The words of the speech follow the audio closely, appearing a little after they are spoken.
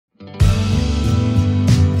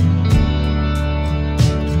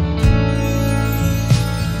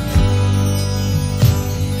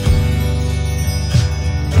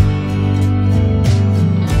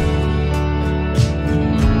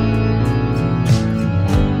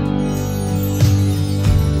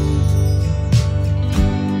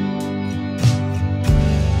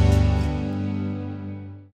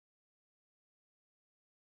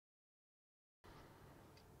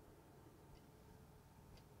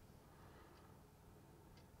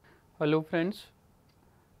Hello friends,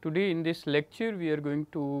 today in this lecture we are going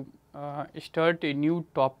to start a new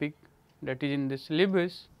topic that is in the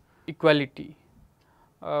syllabus, equality.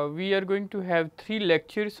 We are going to have 3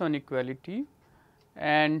 lectures on equality,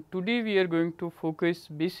 and today we are going to focus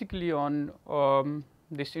basically on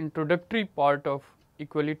this introductory part of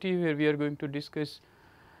equality, where we are going to discuss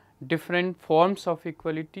different forms of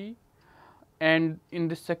equality, and in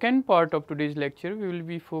the second part of today's lecture we will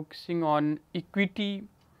be focusing on equity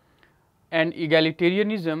and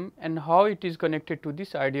egalitarianism and how it is connected to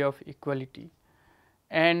this idea of equality.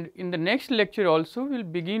 And in the next lecture also we will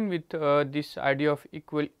begin with this idea of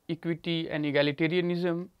equity and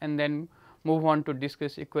egalitarianism, and then move on to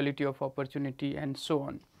discuss equality of opportunity and so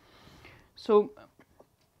on. So,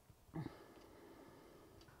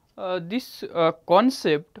 this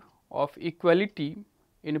concept of equality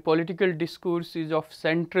in a political discourse is of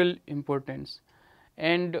central importance,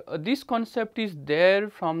 and this concept is there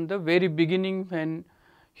from the very beginning when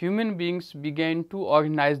human beings began to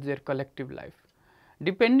organize their collective life.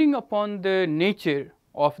 Depending upon the nature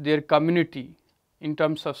of their community in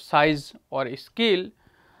terms of size or scale,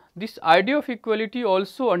 this idea of equality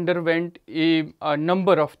also underwent a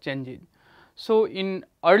number of changes. So, in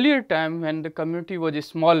earlier time when the community was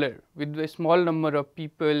smaller with a small number of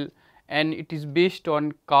people, and it is based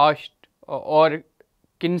on caste or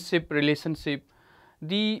kinship relationship,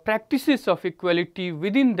 the practices of equality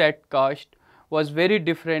within that caste was very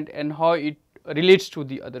different, and how it relates to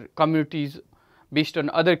the other communities based on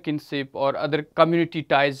other kinship or other community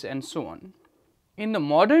ties and so on. In the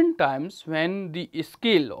modern times, when the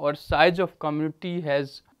scale or size of community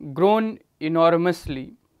has grown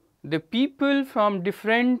enormously, the people from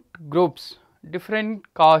different groups,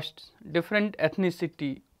 different castes, different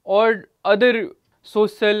ethnicity or other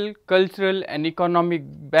social, cultural and economic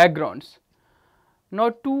backgrounds, now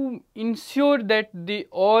to ensure that they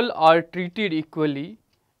all are treated equally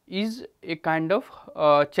is a kind of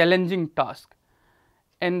challenging task.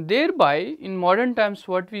 And thereby in modern times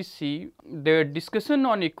what we see, the discussion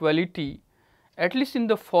on equality, at least in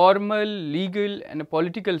the formal, legal and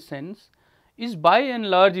political sense, is by and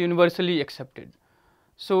large universally accepted.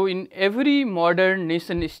 So, in every modern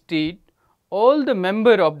nation state, all the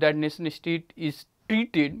member of that nation state is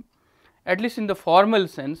treated, at least in the formal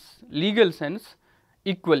sense, legal sense,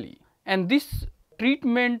 equally, and this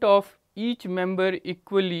treatment of each member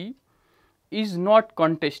equally is not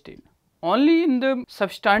contested. Only in the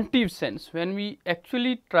substantive sense, when we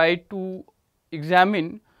actually try to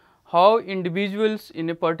examine how individuals in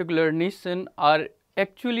a particular nation are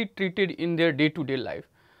actually treated in their day-to-day life,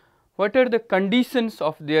 what are the conditions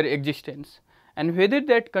of their existence, and whether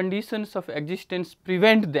that conditions of existence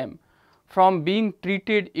prevent them from being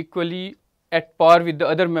treated equally at par with the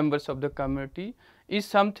other members of the community, is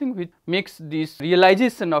something which makes this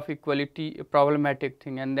realization of equality a problematic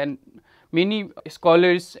thing. And then many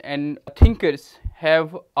scholars and thinkers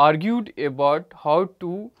have argued about how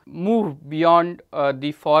to move beyond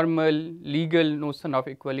the formal legal notion of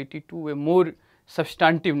equality to a more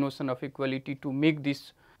substantive notion of equality, to make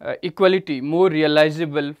this equality more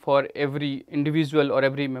realizable for every individual or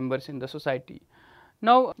every members in the society.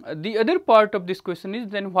 Now, the other part of this question is,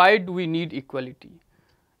 then why do we need equality?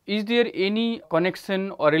 Is there any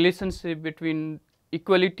connection or relationship between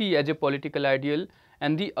equality as a political ideal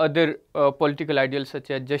and the other political ideals such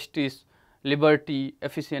as justice, liberty,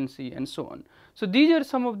 efficiency and so on? So, these are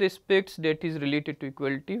some of the aspects that is related to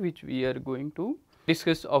equality, which we are going to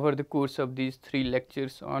discuss over the course of these 3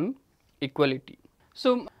 lectures on equality.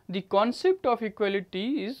 So, the concept of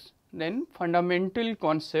equality is then fundamental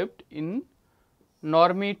concept in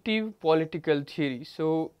normative political theory.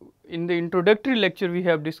 So, in the introductory lecture we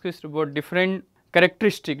have discussed about different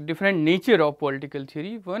characteristic, different nature of political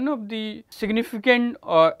theory. One of the significant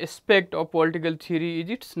aspect of political theory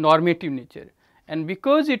is its normative nature, and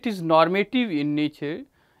because it is normative in nature,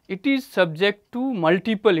 it is subject to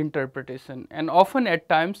multiple interpretation and often at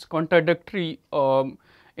times contradictory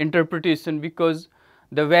interpretation, because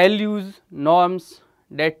the values, norms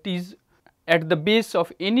that is at the base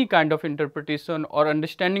of any kind of interpretation or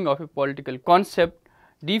understanding of a political concept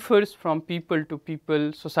differs from people to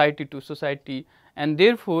people, society to society, and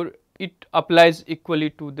therefore it applies equally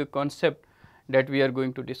to the concept that we are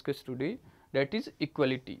going to discuss today, that is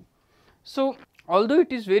equality. So, although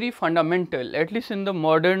it is very fundamental, at least in the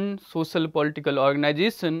modern social political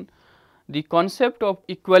organization, the concept of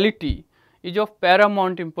equality is of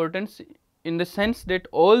paramount importance, in the sense that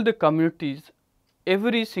all the communities,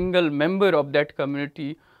 every single member of that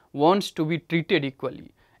community wants to be treated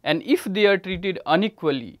equally, and if they are treated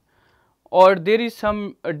unequally or there is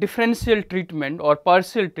some differential treatment or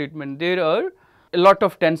partial treatment, there are a lot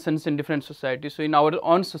of tensions in different societies. So in our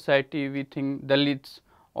own society, we think Dalits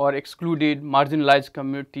or excluded, marginalized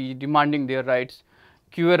community demanding their rights,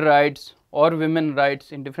 queer rights or women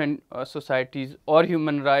rights in different societies, or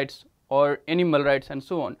human rights or animal rights and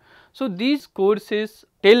so on. So these courses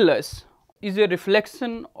tell us is a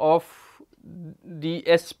reflection of the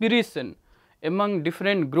aspiration among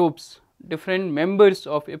different groups, different members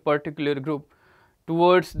of a particular group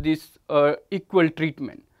towards this equal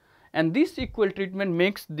treatment. And this equal treatment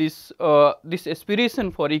makes this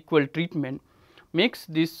aspiration for equal treatment makes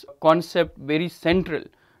this concept very central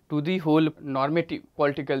to the whole normative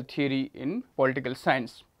political theory in political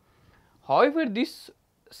science. However, this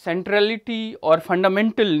centrality or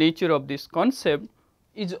fundamental nature of this concept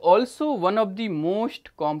is also one of the most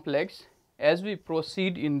complex. As we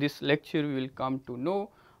proceed in this lecture, we will come to know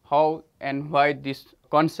how and why this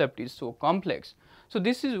concept is so complex. So,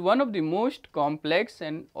 this is one of the most complex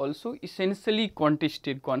and also essentially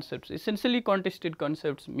contested concepts. Essentially contested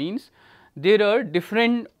concepts means there are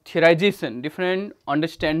different theorization, different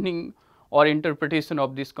understanding or interpretation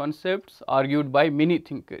of these concepts argued by many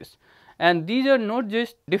thinkers. And these are not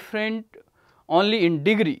just different only in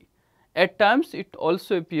degree, at times it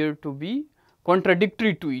also appear to be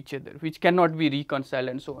contradictory to each other, which cannot be reconciled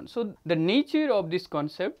and so on. So, the nature of this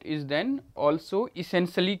concept is then also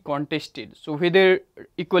essentially contested. So, whether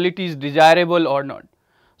equality is desirable or not,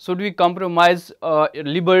 should we compromise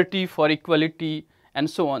liberty for equality and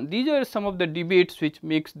so on. These are some of the debates which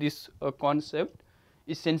makes this concept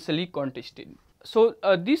essentially contested. So,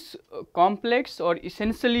 this complex or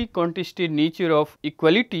essentially contested nature of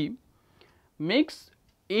equality makes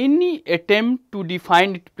any attempt to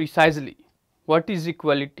define it precisely. What is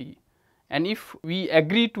equality? And if we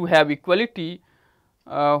agree to have equality,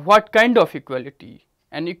 what kind of equality?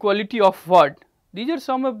 And equality of what? These are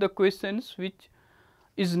some of the questions which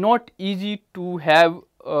is not easy to have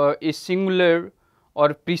a singular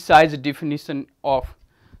or precise definition of.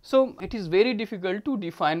 So, it is very difficult to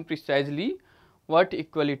define precisely what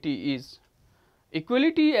equality is.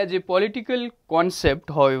 Equality as a political concept,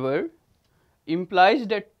 however, implies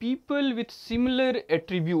that people with similar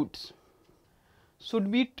attributes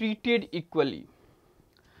should be treated equally.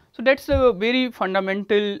 So, that is a very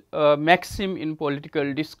fundamental maxim in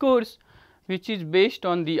political discourse, which is based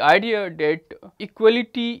on the idea that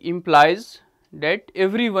equality implies that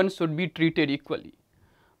everyone should be treated equally.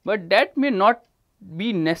 But that may not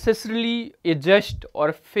be necessarily a just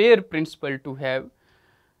or fair principle to have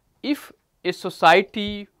if a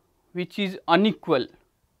society which is unequal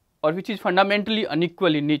or which is fundamentally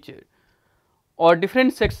unequal in nature, or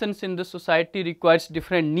different sections in the society requires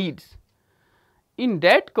different needs. In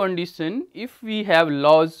that condition, if we have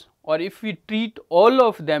laws or if we treat all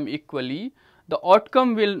of them equally, the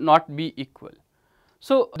outcome will not be equal.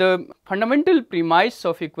 So, the fundamental premise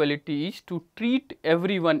of equality is to treat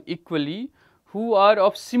everyone equally who are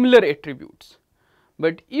of similar attributes.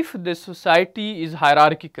 But if the society is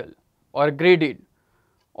hierarchical or graded,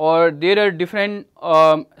 or there are different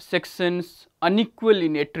sections unequal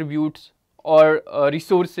in attributes or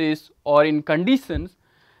resources or in conditions,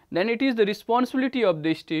 then it is the responsibility of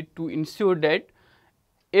the state to ensure that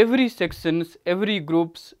every sections, every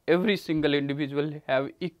groups, every single individual have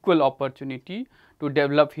equal opportunity to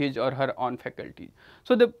develop his or her own faculties.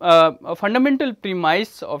 So, the fundamental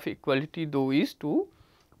premise of equality though is to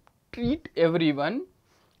treat everyone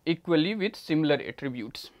equally with similar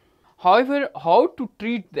attributes. However, how to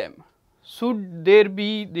treat them? Should there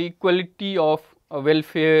be the equality of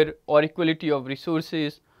welfare or equality of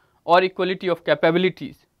resources or equality of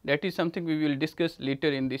capabilities? That is something we will discuss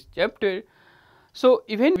later in this chapter. So,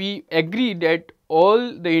 even we agree that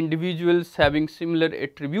all the individuals having similar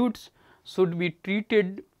attributes should be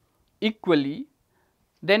treated equally,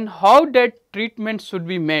 then how that treatment should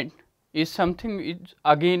be made is something is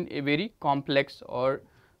again a very complex or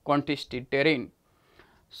contested terrain.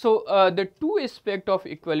 So, the two aspects of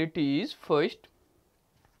equality is first,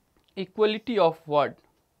 equality of what?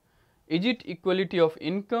 Is it equality of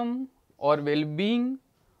income or well-being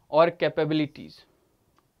or capabilities?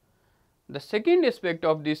 The second aspect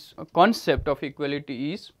of this concept of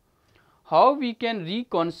equality is how we can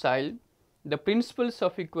reconcile the principles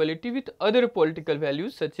of equality with other political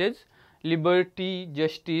values such as liberty,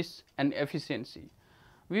 justice and efficiency.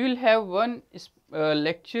 We will have one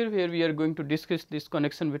lecture where we are going to discuss this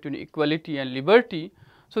connection between equality and liberty.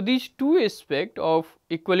 So, these two aspects of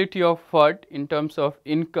equality of what in terms of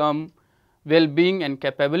income, well-being and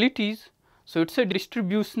capabilities. So, it is a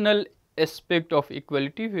distributional aspect of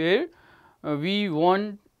equality where we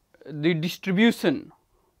want the distribution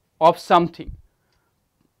of something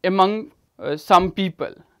among some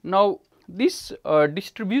people. Now, This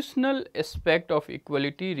distributional aspect of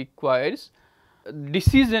equality requires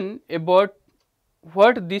decision about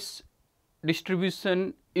what this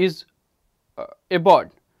distribution is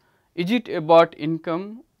about. Is it about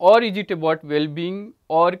income, or is it about well-being,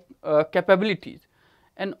 or capabilities?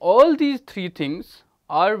 And all these three things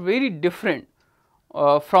are very different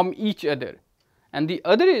from each other. And the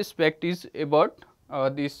other aspect is about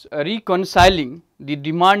this reconciling the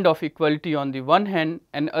demand of equality on the one hand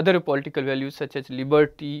and other political values such as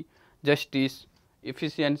liberty, justice,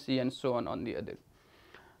 efficiency and so on the other.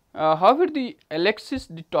 However, the Alexis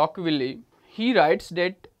de Tocqueville, he writes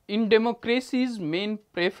that in democracies man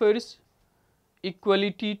prefers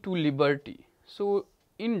equality to liberty. So,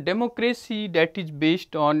 in democracy that is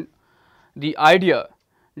based on the idea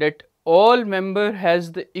that all member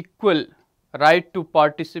has the equal right to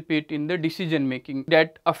participate in the decision making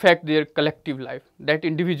that affect their collective life, that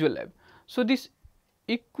individual life. So, this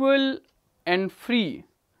equal and free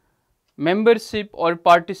membership or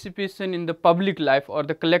participation in the public life or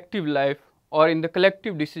the collective life or in the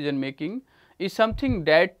collective decision making is something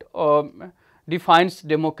that defines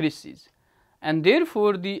democracies. And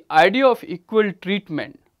therefore, the idea of equal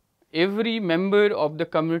treatment, every member of the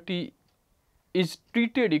community is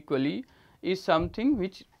treated equally, is something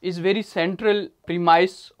which is very central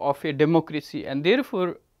premise of a democracy. And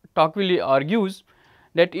therefore, Tocqueville argues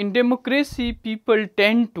that in democracy people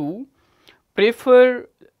tend to prefer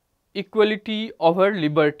equality over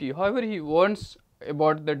liberty. However, he warns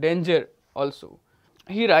about the danger also.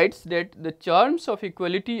 He writes that the charms of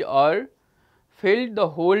equality are felt the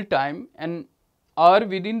whole time and are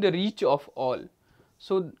within the reach of all.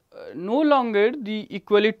 So, no longer the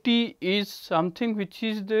equality is something which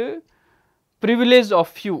is the privilege of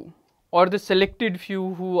few or the selected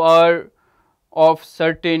few who are of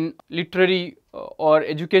certain literary or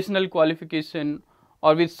educational qualification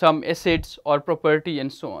or with some assets or property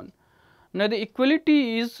and so on. Now, the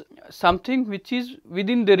equality is something which is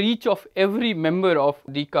within the reach of every member of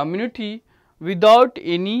the community without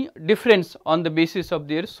any difference on the basis of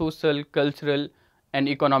their social, cultural and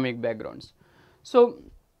economic backgrounds. So,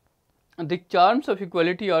 the charms of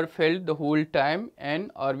equality are felt the whole time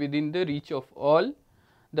and are within the reach of all.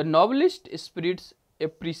 The noblest spirits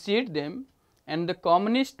appreciate them and the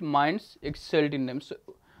commonest minds excel in them.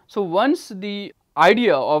 So once the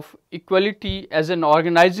idea of equality as an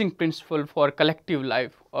organizing principle for collective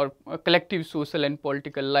life or collective social and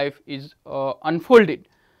political life is unfolded,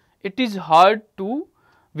 it is hard to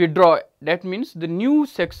withdraw. That means the new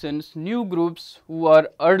sections, new groups who are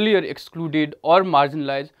earlier excluded or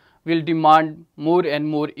marginalized will demand more and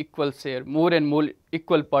more equal share, more and more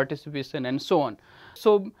equal participation and so on.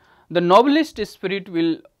 So, the noblest spirit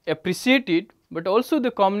will appreciate it, but also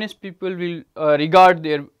the communist people will regard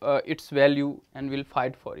their its value and will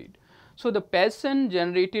fight for it. So, the passion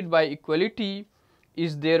generated by equality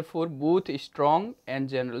is therefore both strong and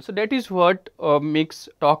general. So, that is what makes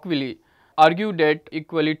Tocqueville argue that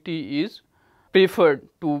equality is preferred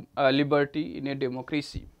to liberty in a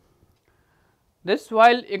democracy. Thus,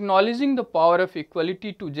 while acknowledging the power of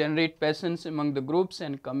equality to generate passions among the groups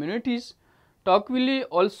and communities, Tocqueville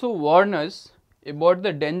also warns us about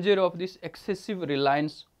the danger of this excessive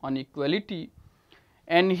reliance on equality,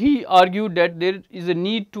 and he argued that there is a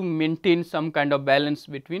need to maintain some kind of balance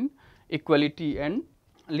between equality and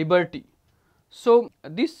liberty. So,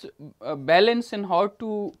 this balance and how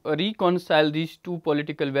to reconcile these two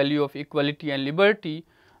political values of equality and liberty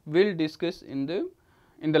we will discuss in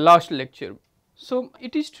the last lecture. So,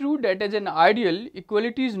 it is true that as an ideal,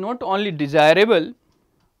 equality is not only desirable,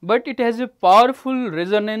 but it has a powerful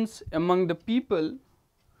resonance among the people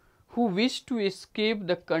who wish to escape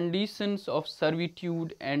the conditions of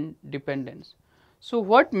servitude and dependence. So,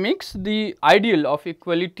 what makes the ideal of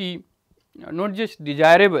equality not just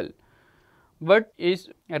desirable, but is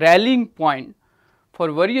a rallying point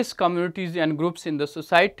for various communities and groups in the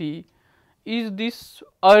society is this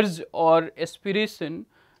urge or aspiration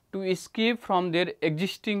to escape from their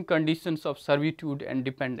existing conditions of servitude and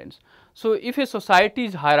dependence. So, if a society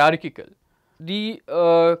is hierarchical, the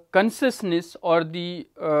consciousness or the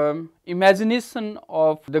imagination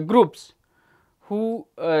of the groups who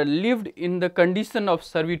lived in the condition of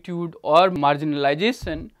servitude or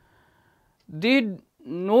marginalization, they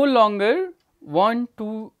no longer want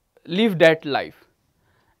to live that life.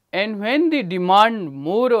 And when they demand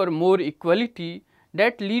more or more equality,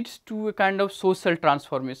 that leads to a kind of social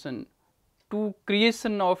transformation, to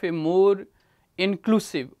creation of a more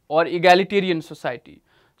inclusive or egalitarian society.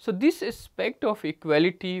 So, this aspect of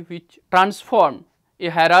equality which transformed a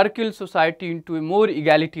hierarchical society into a more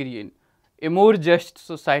egalitarian, a more just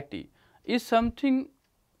society is something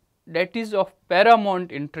that is of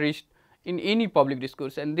paramount interest in any public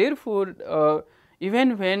discourse, and therefore,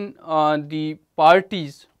 even when the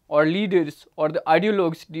parties or leaders or the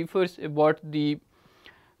ideologues differs about the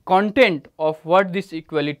content of what this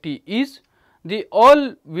equality is, they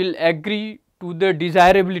all will agree to the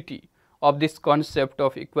desirability of this concept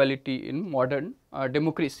of equality in modern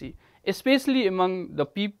democracy, especially among the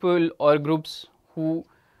people or groups who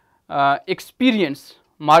experience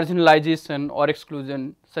marginalization or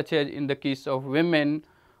exclusion, such as in the case of women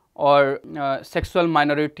or sexual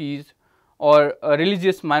minorities or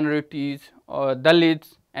religious minorities or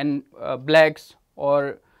Dalits and blacks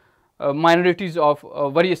or minorities of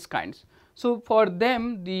various kinds. So, for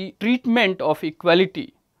them the treatment of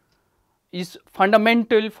equality is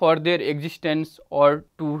fundamental for their existence or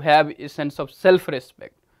to have a sense of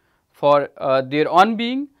self-respect for their own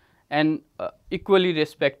being and equally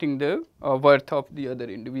respecting the worth of the other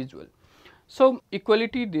individual. So,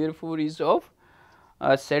 equality therefore is of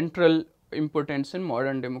central importance in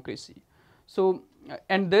modern democracy. So,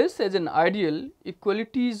 and thus as an ideal,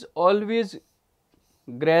 equality is always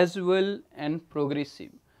gradual and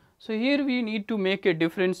progressive. So, here we need to make a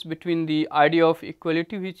difference between the idea of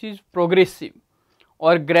equality which is progressive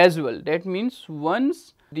or gradual. That means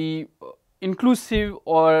once the inclusive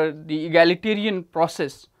or the egalitarian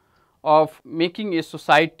process of making a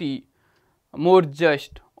society more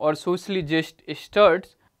just or socially just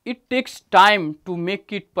starts, it takes time to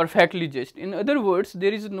make it perfectly just. In other words,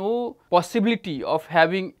 there is no possibility of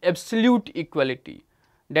having absolute equality.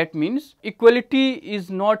 That means equality is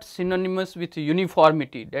not synonymous with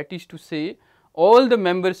uniformity. That is to say, all the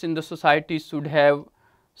members in the society should have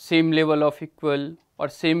same level of equal or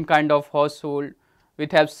same kind of household,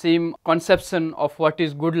 with have same conception of what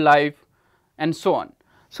is good life and so on.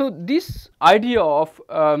 So, this idea of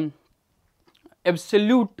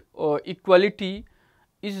absolute equality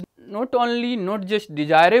is not only not just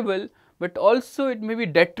desirable, but also it may be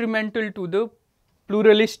detrimental to the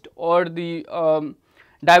pluralist or the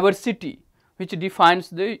diversity which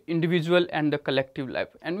defines the individual and the collective life,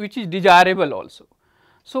 and which is desirable also.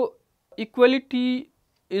 So, equality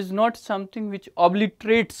is not something which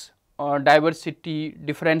obliterates diversity,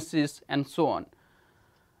 differences and so on.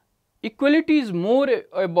 Equality is more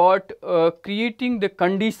about creating the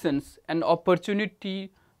conditions and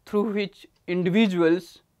opportunity through which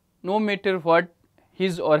individuals, no matter what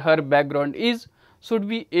his or her background is, should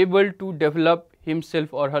be able to develop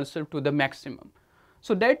himself or herself to the maximum.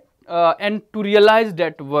 So, that and to realize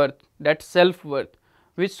that worth, that self-worth,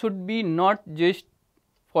 which should be not just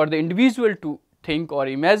for the individual to think or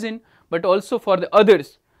imagine, but also for the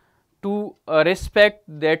others to respect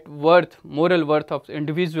that worth, moral worth of the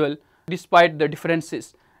individual despite the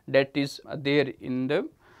differences that is there in the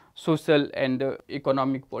social and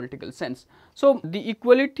economic political sense. So, the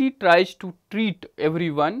equality tries to treat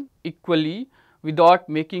everyone equally without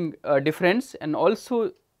making a difference and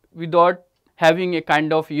also without having a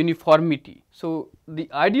kind of uniformity. So, the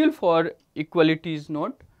ideal for equality is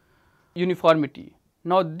not uniformity.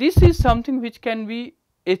 Now, this is something which can be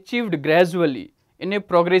achieved gradually in a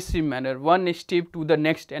progressive manner, one step to the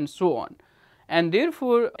next and so on. And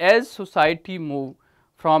therefore, as society move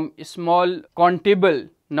from a small countable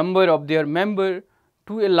number of their member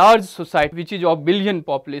to a large society which is of billion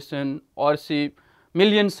population or say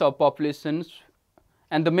millions of populations,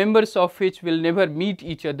 and the members of which will never meet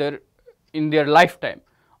each other in their lifetime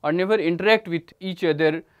or never interact with each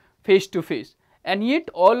other face to face, and yet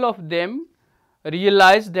all of them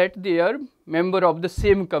realize that they are member of the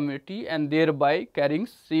same community and thereby carrying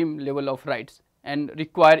same level of rights and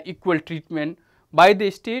require equal treatment by the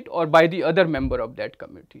state or by the other member of that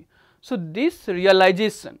community. So, this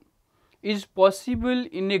realization is possible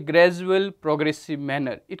in a gradual progressive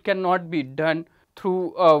manner. It cannot be done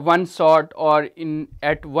through one shot or in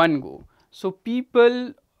at one go. So,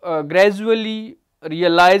 people gradually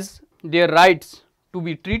realize their rights to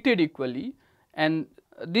be treated equally, and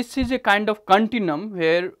this is a kind of continuum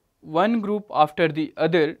where one group after the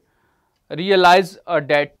other realize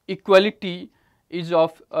that equality is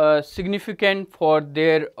of significant for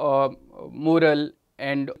their moral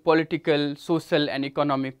and political, social and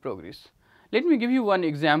economic progress. Let me give you one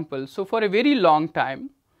example. So, for a very long time,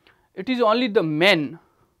 it is only the men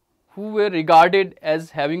who were regarded as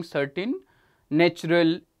having certain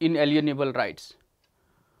natural inalienable rights.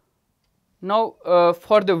 Now,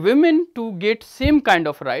 for the women to get same kind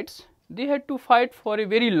of rights, they had to fight for a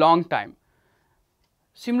very long time.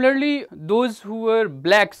 Similarly, those who were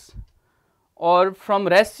blacks or from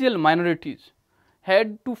racial minorities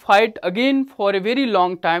had to fight again for a very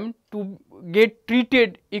long time to get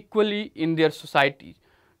treated equally in their society,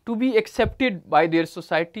 to be accepted by their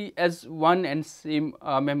society as one and same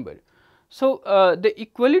member. So, the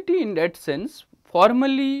equality in that sense,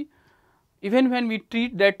 formally, even when we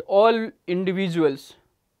treat that all individuals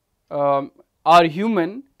are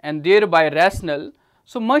human and thereby rational,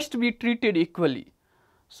 so must be treated equally.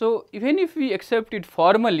 So, even if we accept it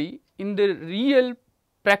formally, in the real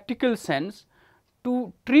practical sense,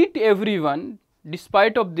 to treat everyone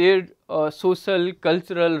despite of their social,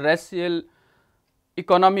 cultural, racial,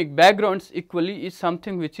 economic backgrounds equally is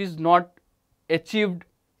something which is not achieved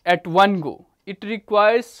at one go. It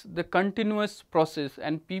requires the continuous process,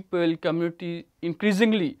 and people, community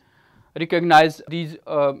increasingly recognize these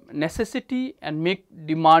necessity and make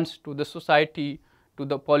demands to the society, to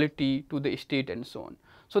the polity, to the state and so on.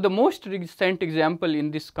 So, the most recent example in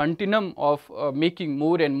this continuum of making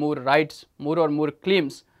more and more rights, more or more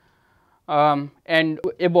claims and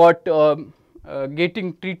about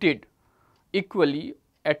getting treated equally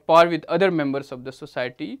at par with other members of the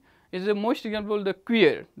society is the most example the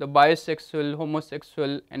queer, the bisexual,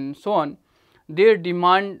 homosexual and so on. Their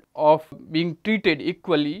demand of being treated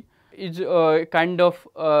equally is a kind of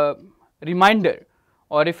reminder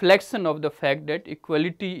or reflection of the fact that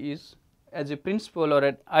equality is, as a principle or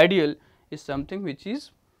an ideal, is something which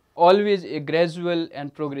is always a gradual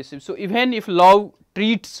and progressive. So, even if law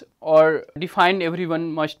treats or define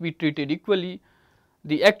everyone must be treated equally,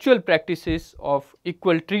 the actual practices of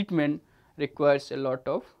equal treatment requires a lot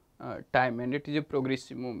of time, and it is a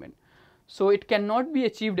progressive movement. So, it cannot be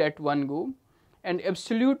achieved at one go, and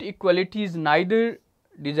absolute equality is neither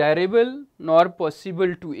desirable nor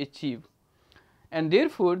possible to achieve, and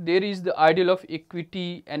therefore, there is the ideal of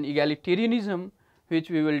equity and egalitarianism, which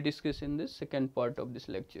we will discuss in the second part of this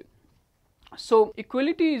lecture. So,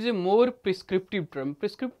 equality is a more prescriptive term.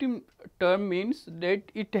 Prescriptive term means that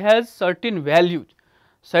it has certain values,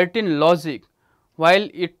 certain logic, while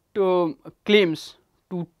it claims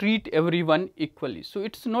to treat everyone equally. So,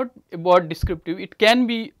 it is not about descriptive, it can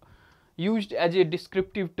be used as a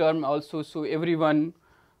descriptive term also. So, everyone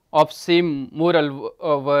of same moral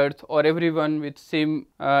worth, or everyone with same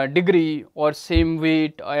degree or same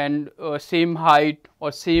weight and same height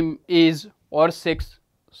or same age or sex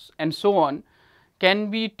and so on,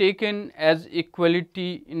 can be taken as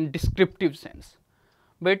equality in descriptive sense.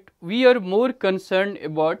 But we are more concerned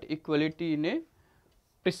about equality in a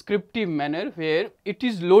prescriptive manner, where it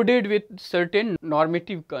is loaded with certain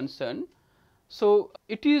normative concern. So,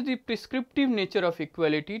 it is the prescriptive nature of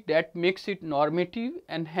equality that makes it normative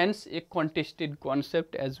and hence a contested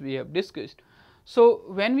concept, as we have discussed. So,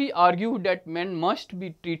 when we argue that men must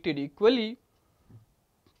be treated equally,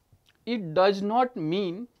 it does not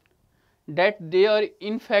mean that they are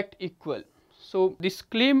in fact equal. So, this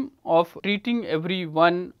claim of treating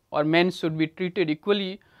everyone or men should be treated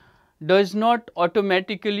equally does not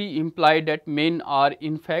automatically imply that men are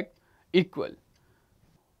in fact equal.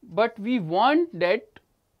 But we want that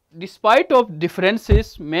despite of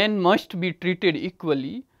differences, men must be treated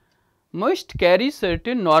equally, must carry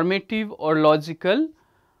certain normative or logical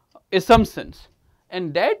assumptions,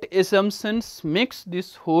 and that assumptions makes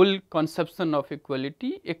this whole conception of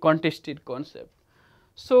equality a contested concept.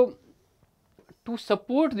 So, to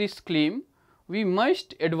support this claim, we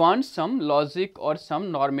must advance some logic or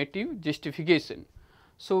some normative justification.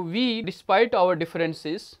 So, we, despite our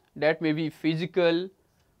differences that may be physical,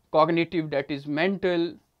 cognitive, that is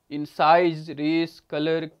mental, in size, race,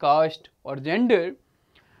 color, caste or gender,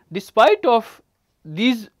 despite of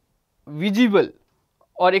these visible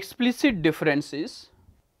or explicit differences,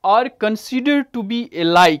 are considered to be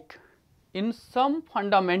alike in some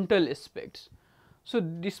fundamental aspects. So,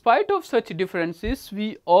 despite of such differences,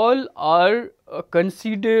 we all are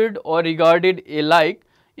considered or regarded alike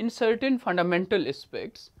in certain fundamental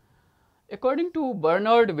aspects. According to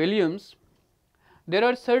Bernard Williams, there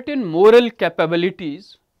are certain moral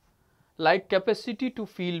capabilities like capacity to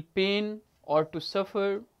feel pain or to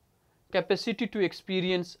suffer, capacity to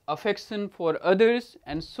experience affection for others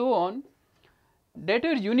and so on, that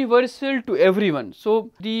are universal to everyone.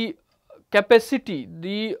 So, the capacity,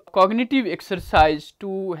 the cognitive exercise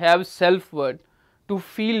to have self-worth, to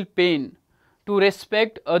feel pain, to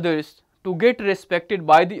respect others, to get respected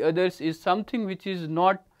by the others is something which is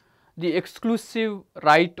not the exclusive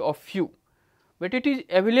right of few, but it is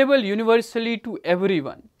available universally to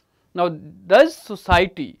everyone. Now, does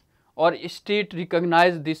society or state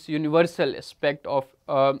recognize this universal aspect of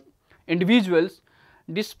individuals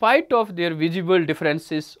despite of their visible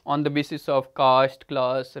differences on the basis of caste,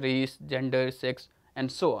 class, race, gender, sex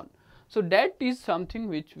and so on. So, that is something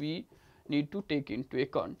which we need to take into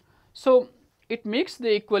account. So, it makes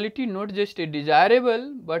the equality not just a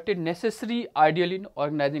desirable but a necessary ideal in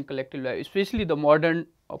organizing collective life, especially the modern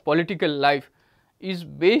political life is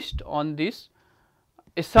based on this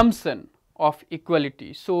assumption of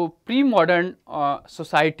equality. So, pre-modern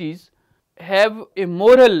societies have a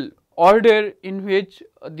moral order in which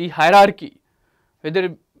the hierarchy,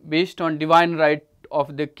 whether based on divine right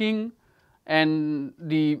of the king and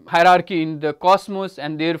the hierarchy in the cosmos,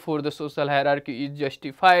 and therefore the social hierarchy is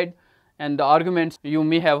justified, and the arguments you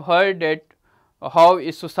may have heard that how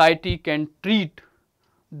a society can treat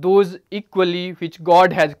those equally which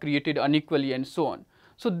God has created unequally and so on.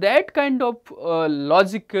 So, that kind of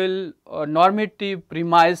logical normative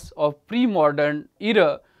premise of pre-modern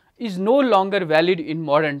era is no longer valid in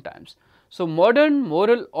modern times. So, modern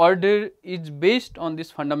moral order is based on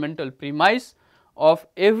this fundamental premise of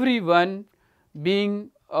everyone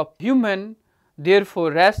being a human,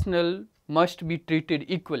 therefore rational, must be treated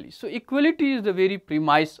equally. So, equality is the very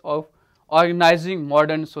premise of organizing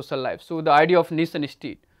modern social life. So, the idea of nation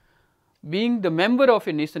state, being the member of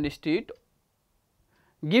a nation state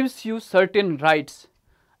gives you certain rights,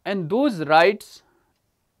 and those rights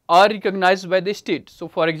are recognized by the state. So,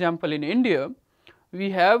 for example, in India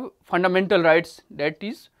we have fundamental rights that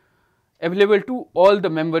is available to all the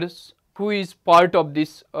members who is part of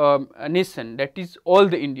this nation, that is all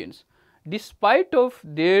the Indians, despite of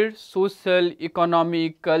their social,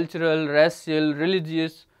 economic, cultural, racial,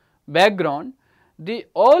 religious background, they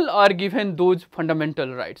all are given those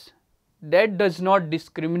fundamental rights. That does not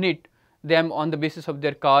discriminate them on the basis of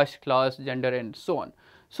their caste, class, gender and so on.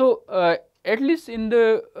 So, at least in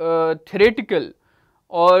the theoretical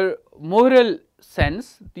or moral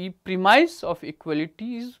sense, the premise of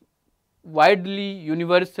equality is widely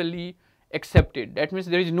universally accepted. That means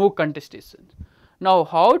there is no contestation. Now,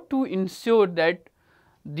 how to ensure that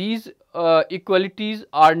these equalities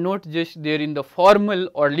are not just there in the formal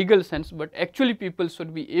or legal sense, but actually people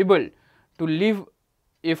should be able to live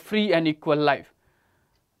a free and equal life.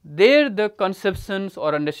 There the conceptions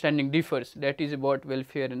or understanding differs, that is about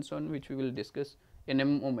welfare and so on, which we will discuss in a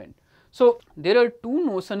moment. So, there are two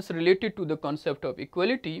notions related to the concept of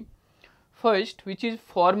equality. First, which is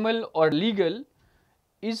formal or legal,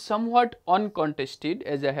 is somewhat uncontested,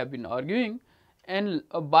 as I have been arguing, and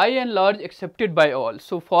by and large accepted by all.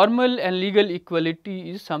 So, formal and legal equality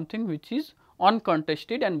is something which is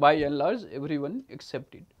uncontested and by and large everyone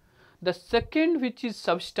accepted. The second, which is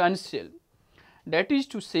substantial, that is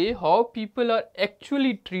to say how people are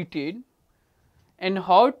actually treated and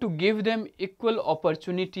how to give them equal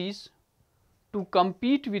opportunities to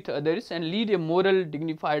compete with others and lead a moral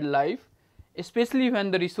dignified life, especially when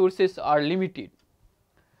the resources are limited.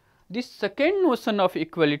 This second notion of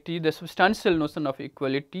equality, the substantial notion of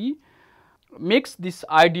equality, makes this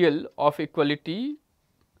ideal of equality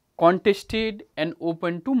contested and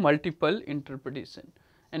open to multiple interpretation,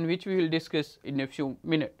 and which we will discuss in a few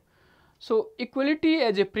minutes. So, equality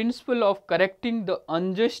as a principle of correcting the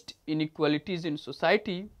unjust inequalities in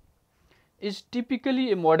society is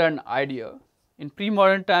typically a modern idea. In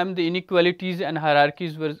pre-modern time, the inequalities and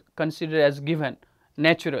hierarchies were considered as given,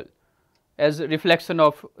 natural, as a reflection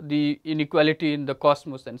of the inequality in the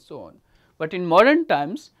cosmos and so on. But in modern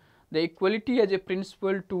times, the equality as a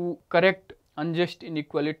principle to correct unjust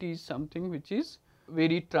inequality is something which is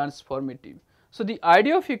very transformative. So, the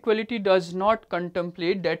idea of equality does not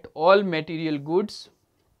contemplate that all material goods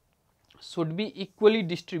should be equally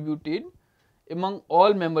distributed among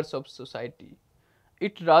all members of society.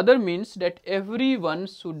 It rather means that everyone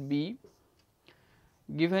should be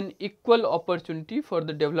given equal opportunity for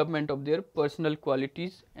the development of their personal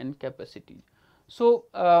qualities and capacities. So,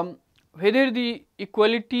 whether the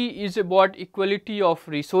equality is about equality of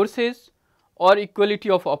resources or equality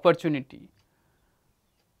of opportunity,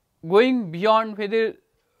 going beyond whether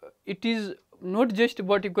it is not just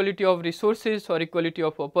about equality of resources or equality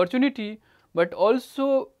of opportunity, but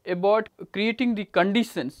also about creating the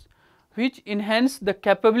conditions which enhance the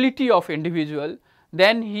capability of individual,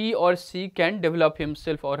 then he or she can develop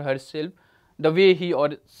himself or herself the way he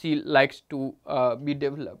or she likes to be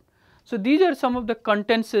developed. So, these are some of the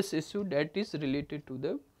contentious issues that is related to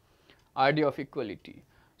the idea of equality.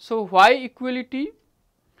 So, why equality?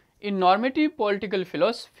 In normative political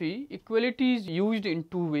philosophy, equality is used in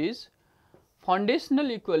two ways.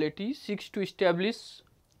 Foundational equality seeks to establish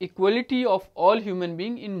equality of all human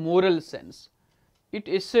beings in moral sense. It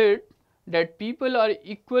asserts that people are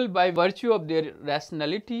equal by virtue of their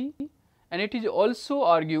rationality, and it is also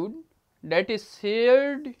argued that a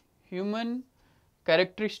shared human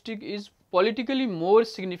characteristic is politically more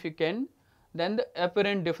significant than the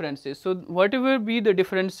apparent differences. So, whatever be the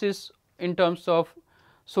differences in terms of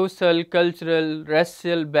social, cultural,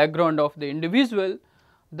 racial background of the individual,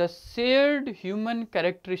 the shared human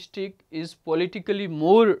characteristic is politically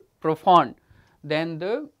more profound than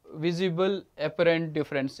the visible apparent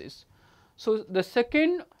differences. So, the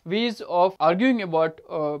second ways of arguing about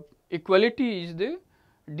equality is the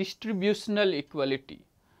distributional equality,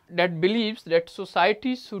 that believes that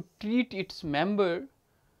society should treat its member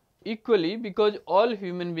equally because all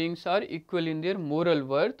human beings are equal in their moral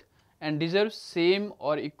worth and deserve same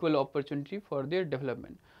or equal opportunity for their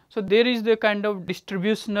development. So, there is the kind of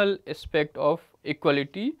distributional aspect of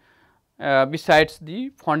equality besides the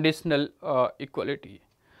foundational equality.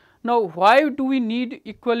 Now, why do we need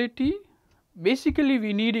equality? Basically,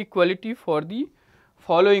 we need equality for the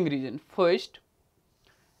following reason. First,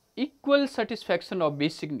 equal satisfaction of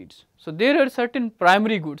basic needs. So, there are certain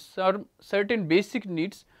primary goods or certain basic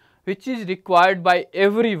needs which is required by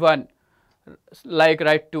everyone, like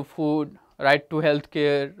right to food, right to health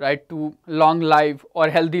care, right to long life or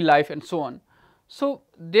healthy life and so on. So,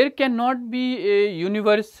 there cannot be a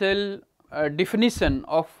universal definition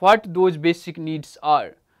of what those basic needs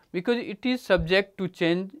are, because it is subject to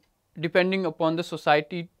change depending upon the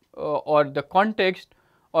society or the context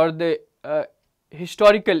or the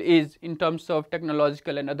historical age in terms of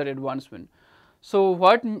technological and other advancement. So,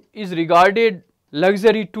 what is regarded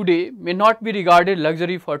luxury today may not be regarded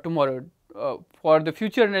luxury for tomorrow. For the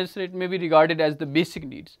future it may be regarded as the basic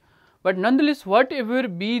needs, but nonetheless whatever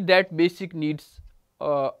be that basic needs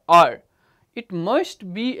are, it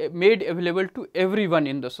must be made available to everyone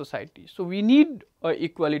in the society. So, we need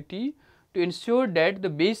equality to ensure that the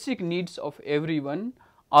basic needs of everyone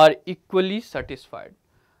are equally satisfied.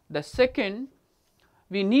 The second,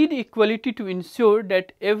 we need equality to ensure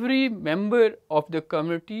that every member of the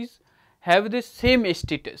communities have the same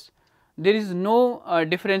status. There is no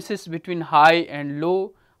differences between high and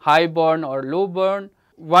low, high born or low born,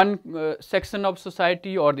 one section of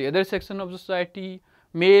society or the other section of society,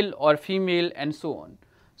 male or female and so on.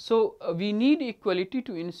 So, we need equality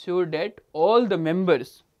to ensure that all the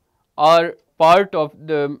members are part of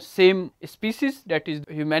the same species, that is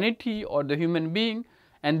humanity or the human being,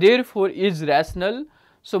 and therefore is rational,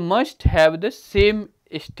 so must have the same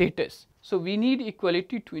status. So, we need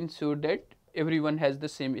equality to ensure that everyone has the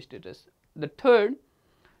same status. The third,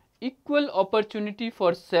 equal opportunity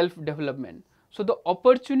for self development. So, the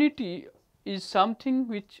opportunity is something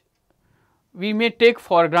which we may take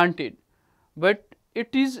for granted, but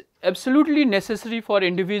it is absolutely necessary for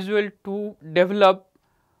individual to develop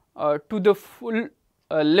to the full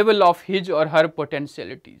level of his or her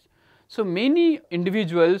potentialities. So, many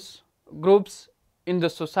individuals, groups in the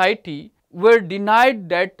society were denied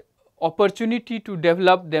that opportunity to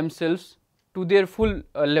develop themselves to their full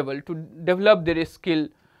level, to develop their skill,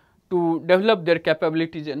 to develop their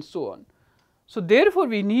capabilities and so on. So, therefore,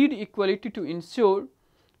 we need equality to ensure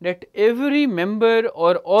that every member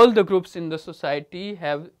or all the groups in the society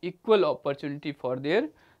have equal opportunity for their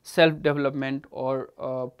self development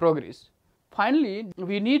or progress. Finally,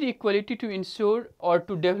 we need equality to ensure or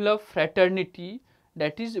to develop fraternity,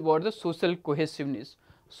 that is about the social cohesiveness.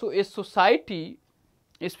 So, a society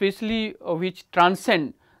especially which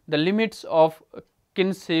transcend the limits of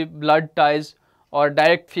kinship, blood ties or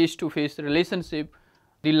direct face to face relationship,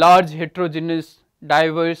 the large heterogeneous,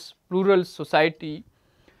 diverse, plural society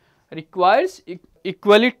requires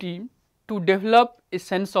equality to develop a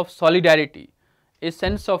sense of solidarity, a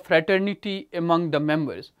sense of fraternity among the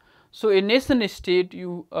members. So, a nation state,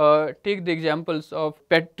 you take the examples of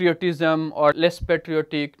patriotism or less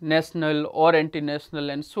patriotic, national or anti-national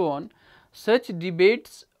and so on. Such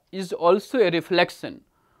debates is also a reflection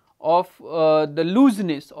of the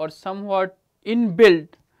looseness or somewhat inbuilt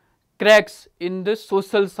cracks in the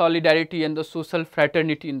social solidarity and the social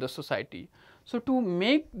fraternity in the society. So, to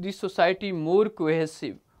make the society more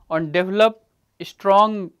cohesive and develop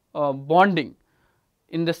strong bonding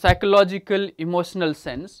in the psychological emotional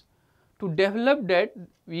sense, to develop that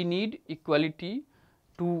we need equality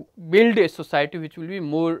to build a society which will be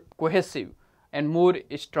more cohesive and more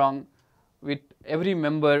strong, with every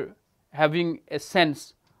member having a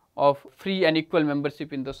sense of free and equal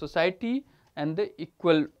membership in the society and the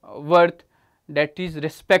equal worth that is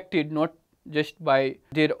respected not just by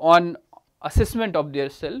their own assessment of their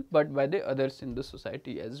self, but by the others in the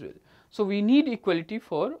society as well. So, we need equality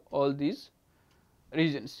for all these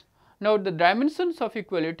reasons. Now, the dimensions of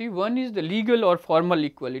equality, one is the legal or formal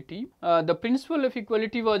equality. The principle of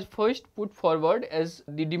equality was first put forward as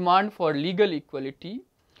the demand for legal equality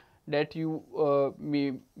that you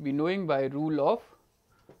may be knowing by rule of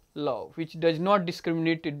law, which does not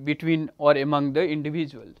discriminate between or among the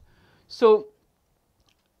individuals. So,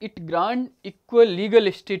 it grants equal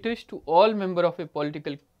legal status to all members of a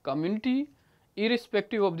political community,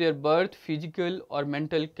 irrespective of their birth, physical or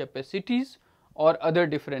mental capacities or other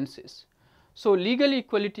differences. So, legal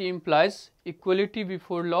equality implies equality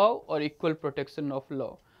before law or equal protection of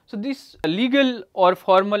law. So, this legal or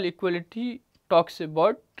formal equality talks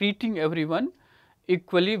about treating everyone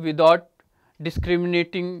equally without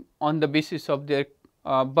discriminating on the basis of their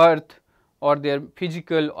birth or their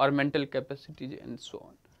physical or mental capacities and so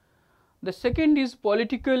on. The second is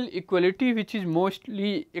political equality, which is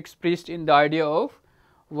mostly expressed in the idea of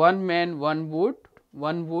one man, one vote,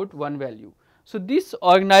 one value. So, this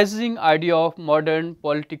organizing idea of modern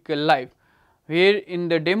political life, where in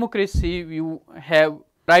the democracy you have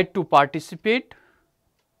right to participate,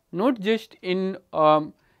 not just in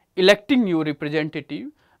electing your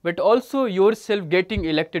representative, but also yourself getting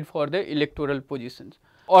elected for the electoral positions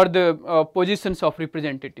or the positions of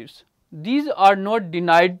representatives. These are not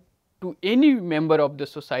denied to any member of the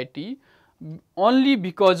society only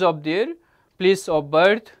because of their place of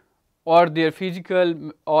birth or their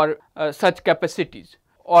physical or such capacities,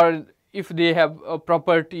 or if they have a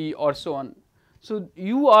property or so on. So,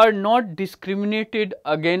 you are not discriminated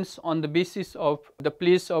against on the basis of the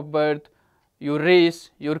place of birth, your race,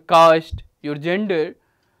 your caste, your gender,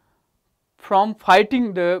 from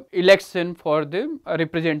fighting the election for the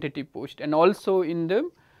representative post and also in the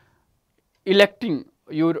electing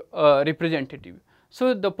your representative.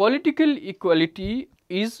 So, the political equality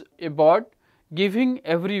is about giving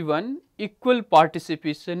everyone equal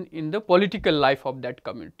participation in the political life of that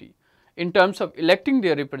community in terms of electing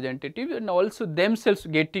their representative and also themselves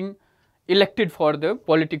getting elected for the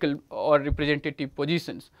political or representative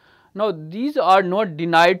positions. Now, these are not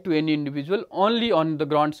denied to any individual only on the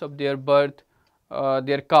grounds of their birth,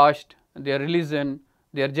 their caste, their religion,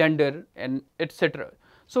 their gender and etc.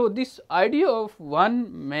 So, this idea of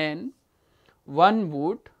one man, one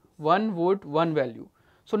vote, one value.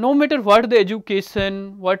 So, no matter what the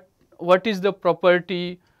education, what is the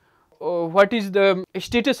property, what is the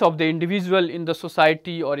status of the individual in the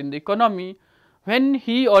society or in the economy, when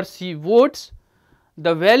he or she votes,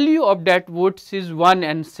 the value of that votes is one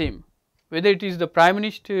and same, whether it is the prime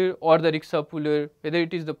minister or the rickshaw puller, whether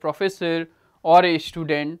it is the professor or a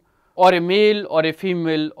student or a male or a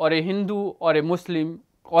female or a Hindu or a Muslim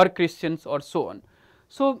or Christians or so on.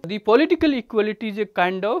 So, the political equality is a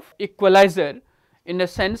kind of equalizer in a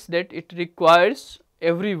sense that it requires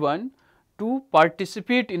everyone to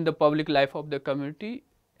participate in the public life of the community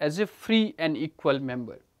as a free and equal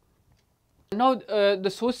member. Now, the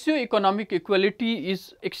socio-economic equality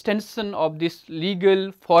is extension of this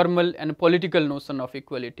legal, formal and political notion of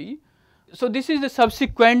equality. So, this is the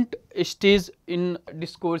subsequent stage in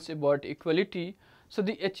discourse about equality. So,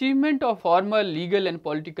 the achievement of formal, legal and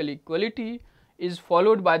political equality is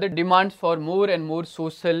followed by the demands for more and more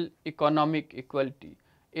social economic equality.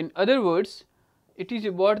 In other words, it is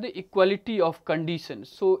about the equality of conditions.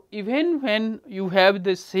 So, even when you have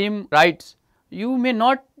the same rights, you may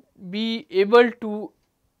not be able to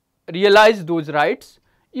realize those rights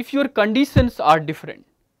if your conditions are different.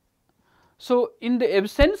 So, in the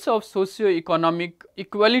absence of socio-economic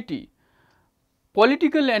equality,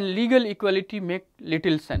 political and legal equality make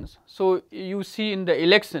little sense. So, you see in the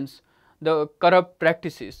elections the corrupt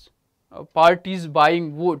practices, parties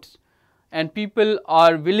buying votes and people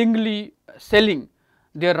are willingly selling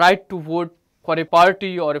their right to vote for a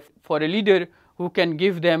party or for a leader who can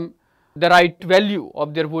give them the right value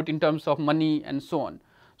of their vote in terms of money and so on.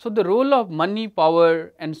 So, the role of money,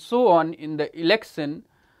 power and so on in the election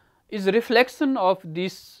is a reflection of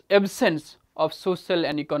this absence of social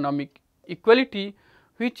and economic equality,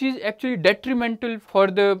 which is actually detrimental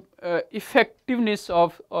for the effectiveness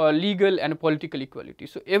of legal and political equality.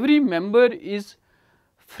 So, every member is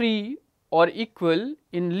free or equal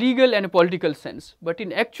in legal and political sense, but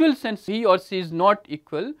in actual sense he or she is not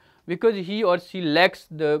equal because he or she lacks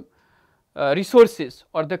the resources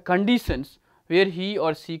or the conditions where he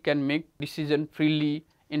or she can make decision freely,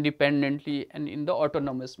 independently and in the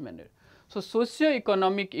autonomous manner. So,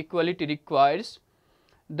 socio-economic equality requires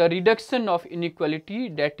the reduction of inequality,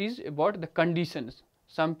 that is about the conditions.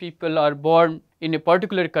 Some people are born in a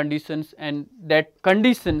particular conditions and that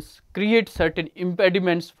conditions create certain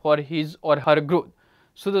impediments for his or her growth.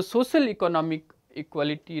 So, the social economic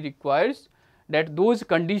equality requires that those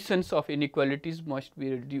conditions of inequalities must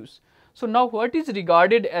be reduced. So, now what is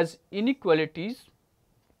regarded as inequalities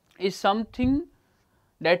is something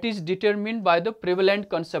that is determined by the prevalent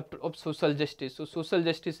concept of social justice. So, social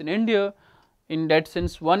justice in India, in that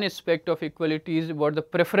sense one aspect of equality is about the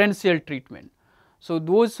preferential treatment. So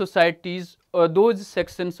those societies or those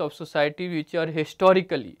sections of society which are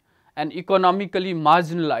historically and economically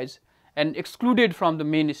marginalized and excluded from the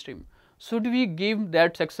mainstream, should we give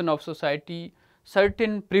that section of society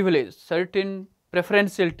certain privilege, certain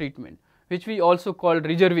preferential treatment, which we also call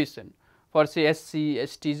reservation for say SC,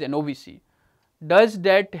 STs and OBC. Does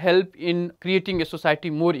that help in creating a society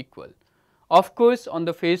more equal? Of course, on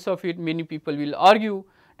the face of it, many people will argue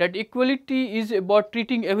that equality is about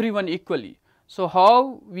treating everyone equally. So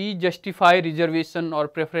how we justify reservation or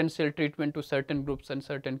preferential treatment to certain groups and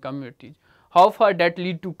certain communities? How far that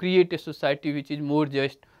lead to create a society which is more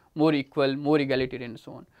just, more equal, more egalitarian and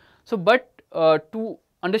so on. So, but to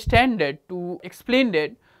understand that, to explain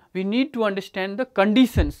that, we need to understand the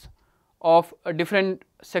conditions of different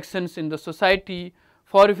sections in the society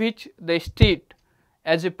for which the state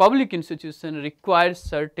as a public institution requires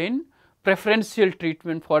certain preferential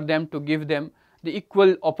treatment for them to give them the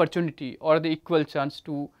equal opportunity or the equal chance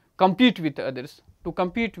to compete with others, to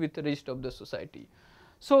compete with the rest of the society.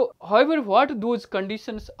 So, however, what those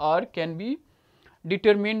conditions are can be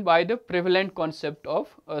determined by the prevalent concept of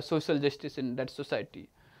social justice in that society,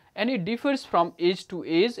 and it differs from age to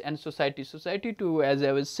age and society to, as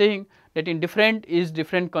I was saying, that in different age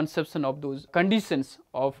different conception of those conditions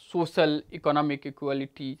of social economic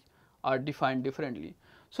equality are defined differently.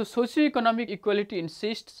 So, socio-economic equality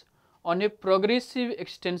insists on a progressive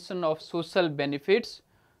extension of social benefits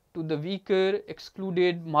to the weaker,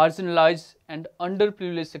 excluded, marginalized and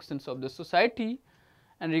underprivileged sections of the society.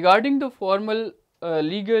 And regarding the formal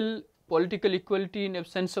legal political equality in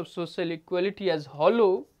absence of social equality as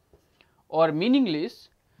hollow or meaningless,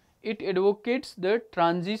 it advocates the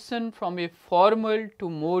transition from a formal to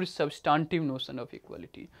more substantive notion of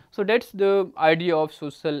equality. So, that is the idea of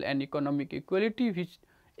social and economic equality, which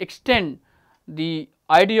extend the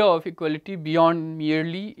idea of equality beyond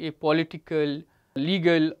merely a political,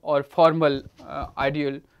 legal or formal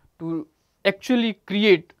ideal to actually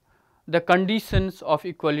create the conditions of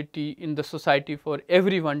equality in the society for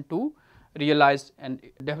everyone to realize and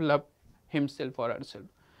develop himself or herself.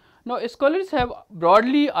 Now, scholars have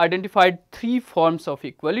broadly identified three forms of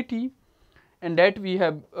equality, and that we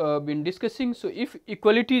have been discussing. So, if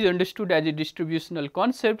equality is understood as a distributional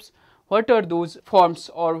concepts, what are those forms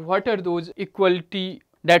or what are those equality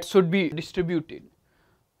that should be distributed?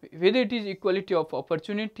 Whether it is equality of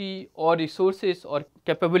opportunity or resources or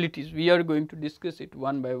capabilities, we are going to discuss it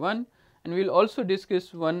one by one, and we will also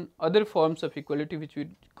discuss one other forms of equality which we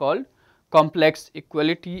call complex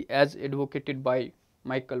equality as advocated by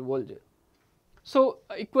Michael Volger. So,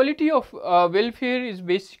 equality of welfare is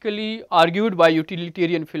basically argued by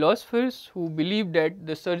utilitarian philosophers who believe that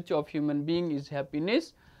the search of human being is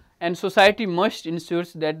happiness, and society must ensure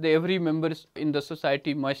that every member in the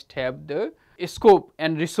society must have the scope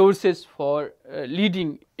and resources for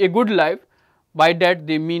leading a good life. By that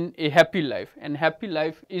they mean a happy life, and happy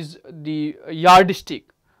life is the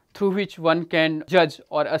yardstick through which one can judge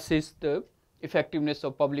or assess the effectiveness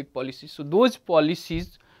of public policy. So, those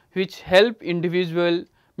policies which help individual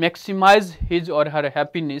maximize his or her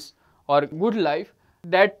happiness or good life,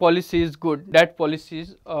 that policy is good, that policy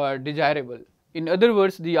is desirable. In other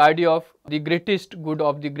words, the idea of the greatest good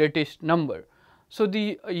of the greatest number. So,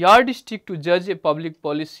 the yardstick to judge a public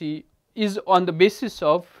policy is on the basis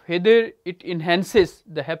of whether it enhances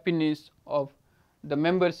the happiness of the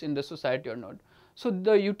members in the society or not. So,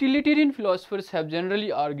 the utilitarian philosophers have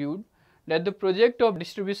generally argued that the project of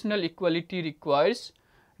distributional equality requires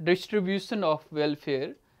distribution of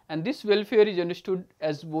welfare, and this welfare is understood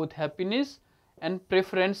as both happiness and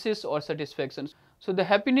preferences or satisfactions. So, the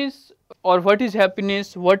happiness or what is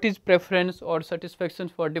happiness, what is preference or satisfaction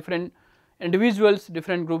for different individuals,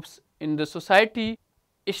 different groups in the society,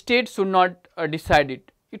 a state should not decide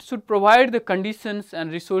it. It should provide the conditions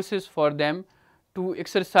and resources for them to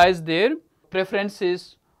exercise their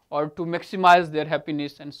preferences or to maximize their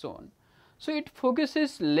happiness and so on. So, it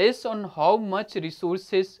focuses less on how much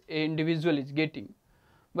resources an individual is getting,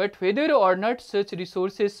 but whether or not such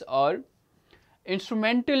resources are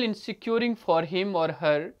instrumental in securing for him or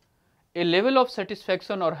her a level of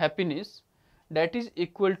satisfaction or happiness that is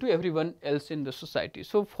equal to everyone else in the society.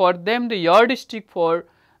 So, for them the yardstick for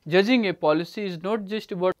judging a policy is not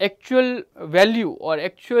just about actual value or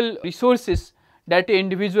actual resources that an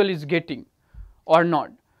individual is getting or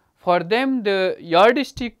not. For them the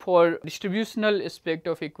yardstick for distributional aspect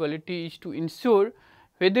of equality is to ensure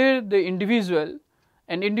whether the individual,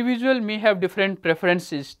 an individual may have different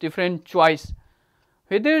preferences, different choice,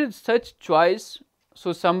 whether such choice,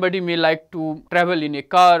 so somebody may like to travel in a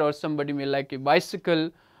car or somebody may like a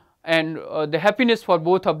bicycle, and the happiness for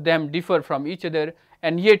both of them differ from each other,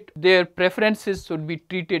 and yet their preferences should be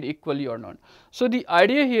treated equally or not. So, the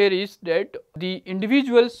idea here is that the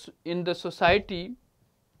individuals in the society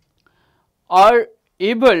are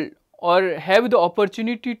able or have the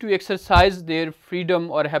opportunity to exercise their freedom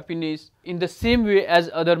or happiness in the same way as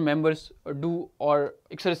other members do or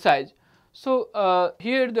exercise. So,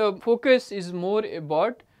 here the focus is more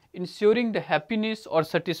about ensuring the happiness or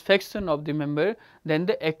satisfaction of the member than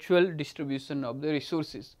the actual distribution of the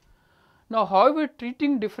resources. Now, however,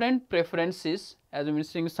 treating different preferences, as I was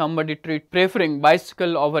saying, somebody preferring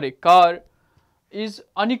bicycle over a car is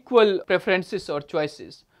unequal preferences or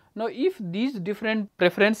choices. Now, if these different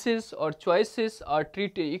preferences or choices are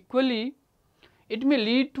treated equally, it may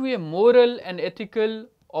lead to a moral and ethical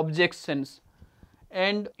objections,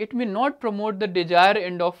 and it may not promote the desired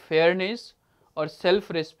end of fairness or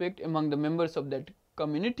self-respect among the members of that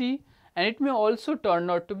community, and it may also turn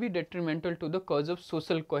out to be detrimental to the cause of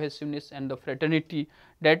social cohesiveness and the fraternity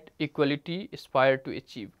that equality aspire to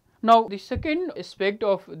achieve. Now, the second aspect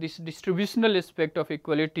of this distributional aspect of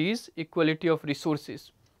equality is equality of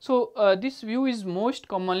resources. So, this view is most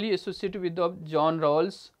commonly associated with the John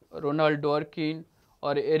Rawls, Ronald Dworkin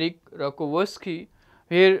or Eric Rakowski,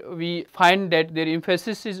 where we find that their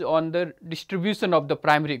emphasis is on the distribution of the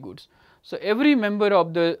primary goods. So, every member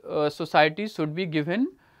of the society should be given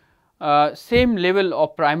same level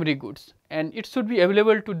of primary goods, and it should be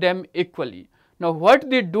available to them equally. Now, what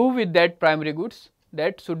they do with that primary goods,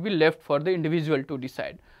 that should be left for the individual to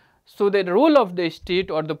decide. So, the role of the state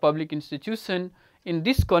or the public institution in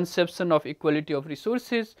this conception of equality of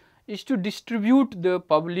resources is to distribute the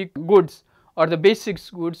public goods or the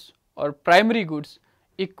basics goods or primary goods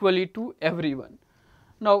equally to everyone.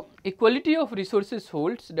 Now, equality of resources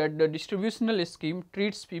holds that the distributional scheme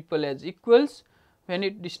treats people as equals when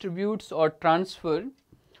it distributes or transfer,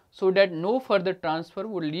 so that no further transfer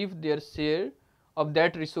would leave their share of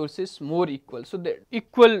that resources more equal. So, the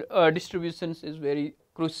equal distributions is very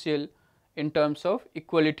crucial in terms of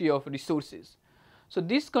equality of resources. So,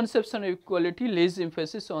 this conception of equality lays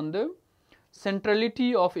emphasis on the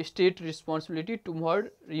centrality of state responsibility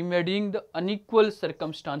toward remedying the unequal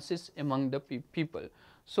circumstances among the people.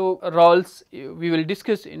 So, Rawls we will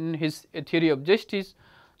discuss in his theory of justice.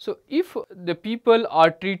 So, if the people are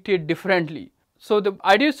treated differently, so the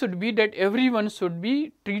idea should be that everyone should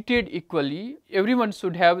be treated equally, everyone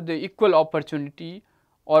should have the equal opportunity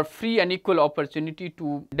or free and equal opportunity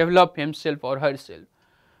to develop himself or herself.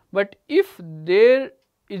 But if there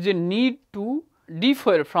is a need to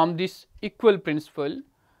differ from this equal principle,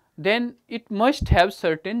 then it must have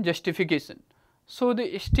certain justification. So,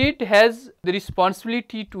 the state has the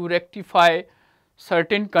responsibility to rectify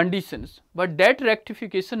certain conditions, but that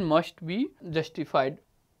rectification must be justified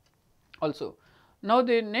also. Now,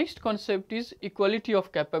 the next concept is equality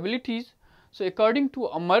of capabilities. So, according to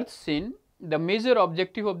Amartya Sen, the major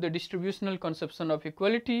objective of the distributional conception of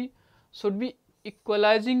equality should be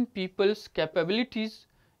equalizing people's capabilities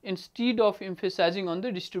instead of emphasizing on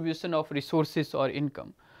the distribution of resources or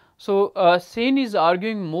income. So, Sen is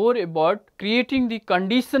arguing more about creating the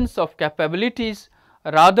conditions of capabilities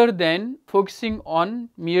rather than focusing on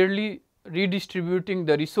merely redistributing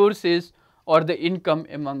the resources or the income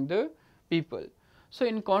among the people. So,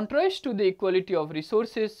 in contrast to the equality of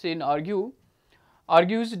resources, Sen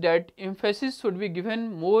argues that emphasis should be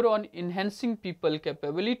given more on enhancing people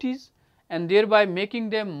capabilities and thereby making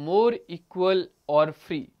them more equal or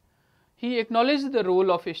free. He acknowledged the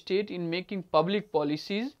role of a state in making public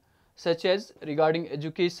policies such as regarding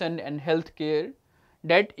education and health care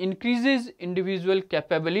that increases individual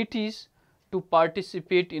capabilities to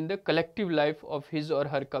participate in the collective life of his or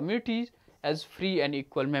her community as free and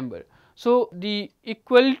equal member. So, the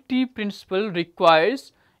equality principle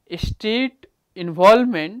requires state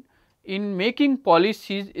involvement in making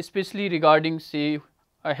policies, especially regarding say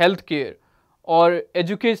health care or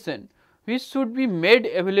education, which should be made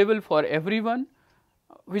available for everyone,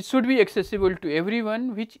 which should be accessible to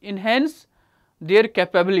everyone, which enhance their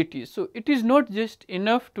capabilities. So, it is not just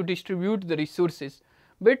enough to distribute the resources,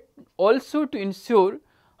 but also to ensure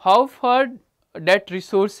how far that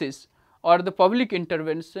resources or the public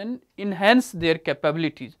intervention enhance their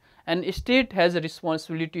capabilities, and state has a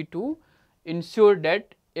responsibility to ensure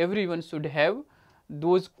that everyone should have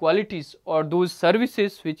those qualities or those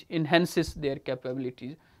services which enhances their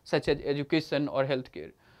capabilities such as education or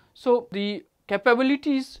healthcare. So, the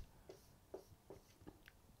capabilities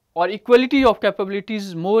or equality of capabilities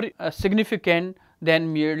is more significant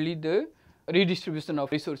than merely the redistribution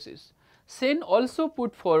of resources. Sen also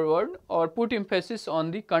put forward or put emphasis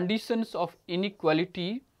on the conditions of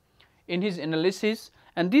inequality in his analysis,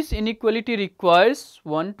 and this inequality requires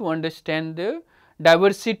one to understand the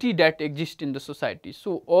diversity that exists in the society.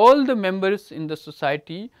 So, all the members in the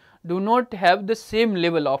society do not have the same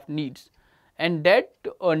level of needs, and that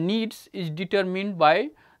needs is determined by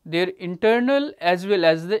their internal as well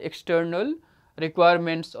as the external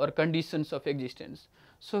requirements or conditions of existence.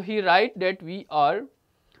 So, he writes that we are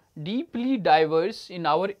deeply diverse in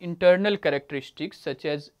our internal characteristics such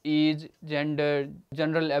as age, gender,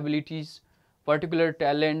 general abilities, particular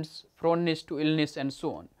talents, proneness to illness and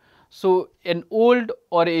so on. So, an old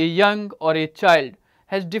or a young or a child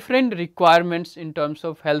has different requirements in terms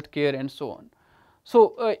of health care and so on.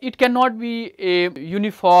 So, it cannot be a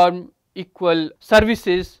uniform equal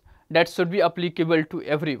services that should be applicable to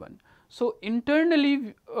everyone. So,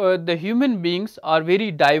 internally the human beings are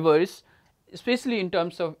very diverse, especially in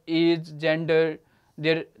terms of age, gender,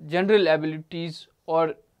 their general abilities,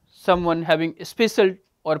 or someone having special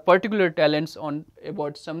or particular talents on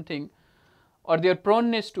about something, or their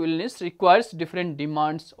proneness to illness requires different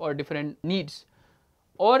demands or different needs,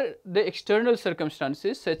 or the external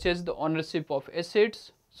circumstances such as the ownership of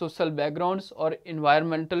assets, social backgrounds, or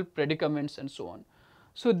environmental predicaments and so on.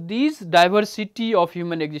 So, these diversity of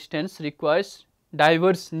human existence requires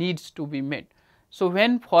diverse needs to be met. So,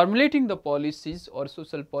 when formulating the policies or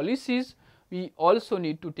social policies, we also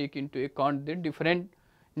need to take into account the different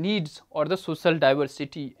needs or the social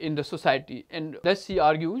diversity in the society, and thus he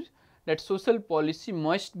argues that social policy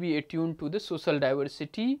must be attuned to the social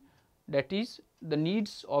diversity, that is the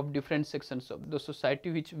needs of different sections of the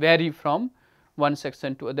society which vary from one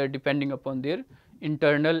section to other depending upon their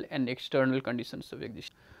internal and external conditions of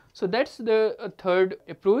existence. So, that is the third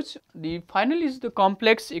approach. The final is the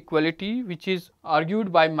complex equality, which is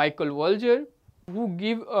argued by Michael Walzer, who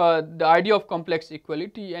give the idea of complex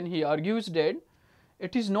equality, and he argues that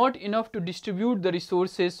it is not enough to distribute the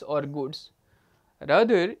resources or goods.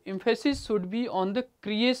 Rather, emphasis should be on the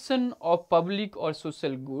creation of public or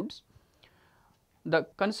social goods. The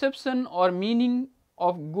conception or meaning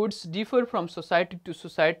of goods differ from society to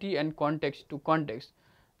society and context to context.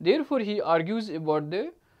 Therefore, he argues about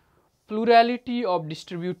the plurality of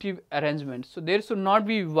distributive arrangements. So, there should not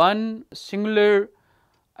be one singular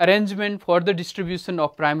arrangement for the distribution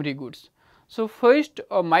of primary goods. So, first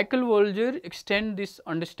Michael Walzer extends this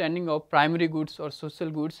understanding of primary goods or social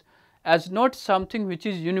goods as not something which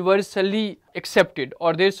is universally accepted,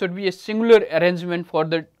 or there should be a singular arrangement for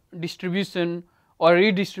the distribution or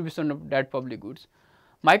redistribution of that public goods.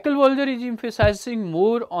 Michael Walzer is emphasizing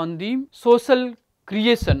more on the social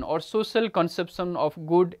creation or social conception of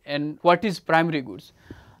good and what is primary goods,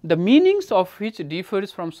 the meanings of which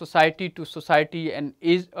differs from society to society and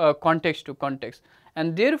is context to context,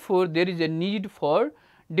 and therefore, there is a need for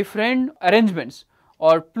different arrangements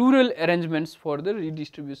or plural arrangements for the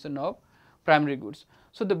redistribution of primary goods.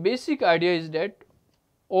 So, the basic idea is that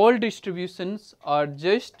all distributions are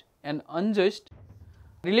just and unjust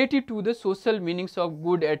related to the social meanings of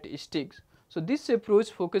good at stake. So, this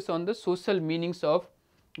approach focuses on the social meanings of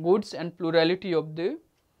goods and plurality of the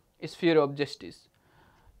sphere of justice.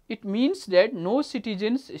 It means that no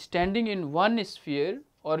citizens standing in one sphere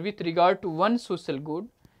or with regard to one social good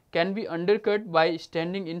can be undercut by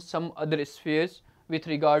standing in some other spheres with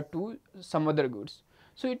regard to some other goods.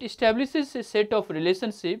 So, it establishes a set of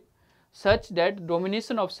relationship such that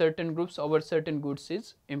domination of certain groups over certain goods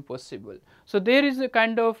is impossible. So, there is a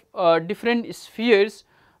kind of different spheres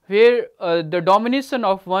where the domination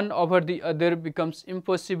of one over the other becomes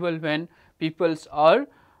impossible when peoples are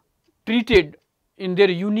treated in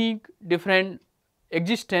their unique different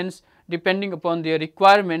existence depending upon their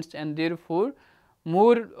requirements, and therefore,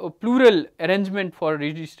 more plural arrangement for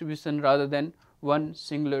redistribution rather than one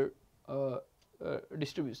singular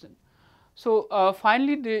distribution. So,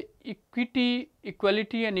 finally, the equity,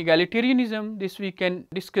 equality and egalitarianism, this we can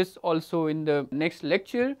discuss also in the next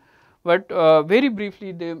lecture, but very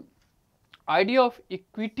briefly the idea of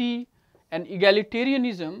equity and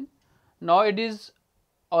egalitarianism nowadays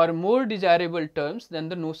are more desirable terms than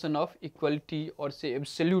the notion of equality or say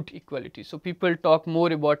absolute equality. So, people talk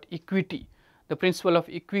more about equity, the principle of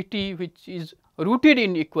equity which is rooted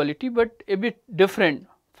in equality, but a bit different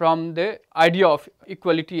from the idea of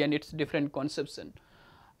equality and its different conception,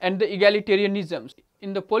 and the egalitarianism.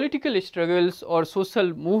 In the political struggles or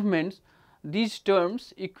social movements, these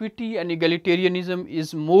terms equity and egalitarianism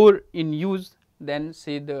is more in use than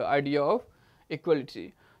say the idea of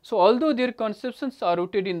equality. So, although their conceptions are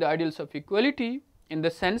rooted in the ideals of equality in the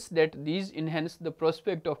sense that these enhance the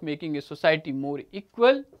prospect of making a society more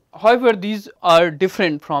equal, however, these are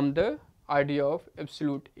different from the idea of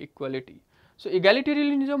absolute equality. So,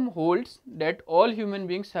 egalitarianism holds that all human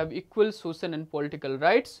beings have equal social and political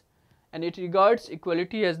rights and it regards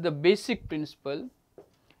equality as the basic principle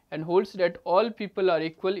and holds that all people are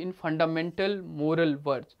equal in fundamental moral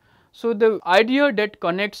worth. So, the idea that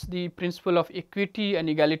connects the principle of equity and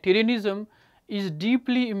egalitarianism is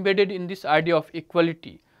deeply embedded in this idea of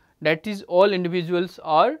equality, that is, all individuals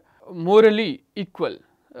are morally equal.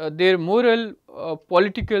 Their moral,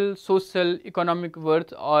 political, social, economic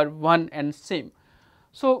worth are one and same.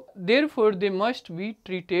 So, therefore, they must be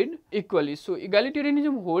treated equally. So,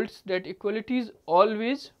 egalitarianism holds that equality is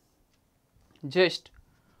always just,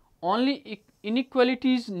 only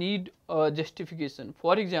inequalities need a justification.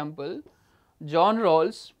 For example, John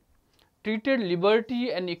Rawls treated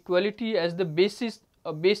liberty and equality as the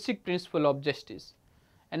basic principle of justice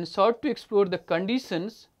and sought to explore the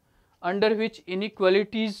conditions under which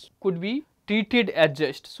inequalities could be treated as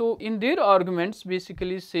just. So, in their arguments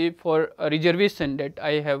basically say for a reservation that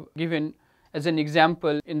I have given as an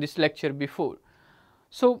example in this lecture before.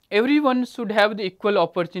 So, everyone should have the equal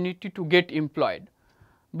opportunity to get employed,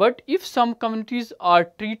 but if some communities are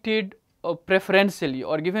treated preferentially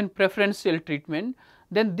or given preferential treatment,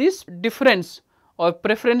 then this difference or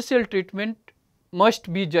preferential treatment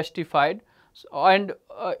must be justified, and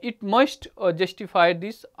it must justify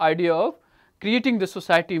this idea of creating the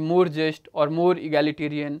society more just or more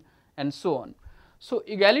egalitarian and so on. So,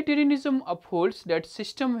 egalitarianism upholds that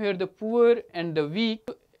system where the poor and the weak,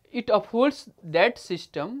 it upholds that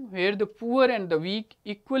system where the poor and the weak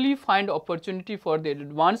equally find opportunity for their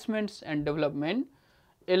advancements and development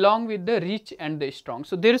along with the rich and the strong.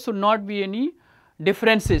 So, there should not be any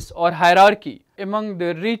differences or hierarchy among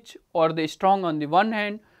the rich or the strong on the one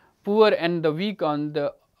hand, poor and the weak on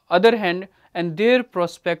the other hand, and their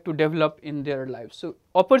prospect to develop in their lives. So,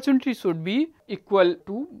 opportunity should be equal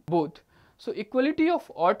to both. So, equality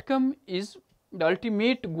of outcome is the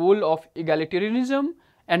ultimate goal of egalitarianism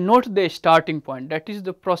and not the starting point. That is,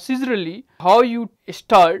 the procedurally how you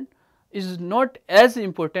start is not as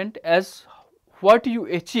important as what you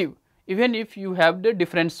achieve, even if you have the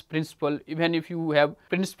difference principle, even if you have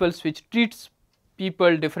principles which treats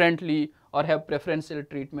people differently or have preferential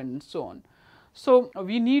treatment and so on. So,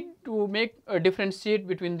 we need to make a differentiate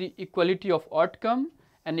between the equality of outcome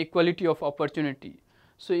and equality of opportunity.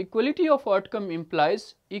 So, equality of outcome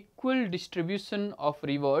implies equal distribution of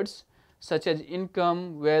rewards such as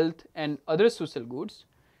income, wealth and other social goods.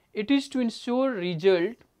 It is to ensure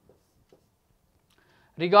result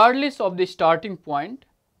regardless of the starting point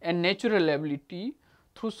and natural ability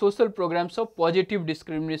through social programs of positive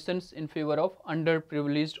discriminations in favor of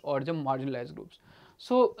underprivileged or the marginalized groups.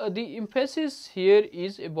 So, the emphasis here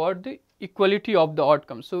is about the equality of the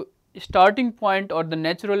outcome. So, starting point or the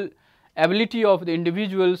natural ability of the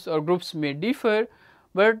individuals or groups may differ,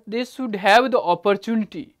 but they should have the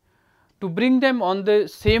opportunity to bring them on the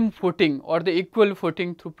same footing or the equal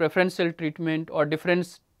footing through preferential treatment or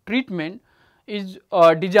difference treatment is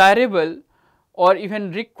desirable or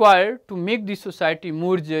even required to make the society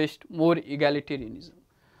more just, more egalitarianism.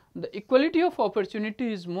 The equality of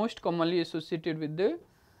opportunity is most commonly associated with the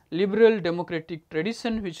liberal democratic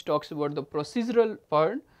tradition, which talks about the procedural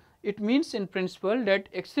part. It means in principle that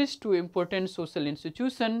access to important social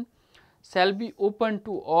institution shall be open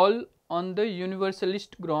to all on the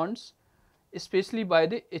universalist grounds, especially by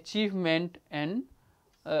the achievement and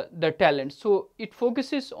the talent. So, it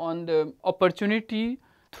focuses on the opportunity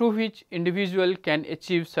through which individual can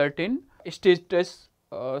achieve certain status,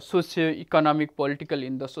 socio-economic, political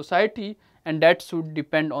in the society, and that should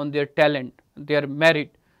depend on their talent, their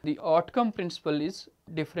merit. The outcome principle is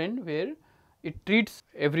different, where it treats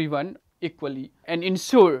everyone equally and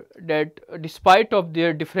ensure that despite of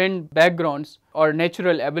their different backgrounds or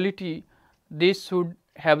natural ability, they should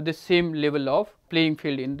have the same level of playing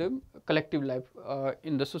field in the collective life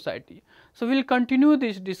in the society. So, we will continue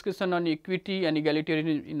this discussion on equity and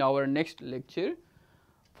egalitarianism in our next lecture.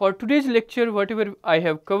 For today's lecture, whatever I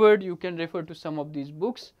have covered, you can refer to some of these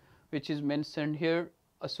books which is mentioned here.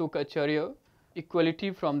 Ashokacharya,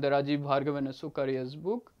 Equality from the Rajiv Bhargava and Ashokacharya's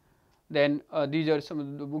book. Then these are some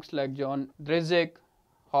of the books like John Drezek,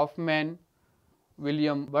 Hoffman,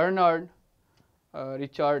 William Bernard,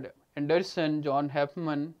 Richard Anderson, John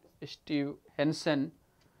Heffman, Steve Henson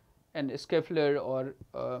and Scheffler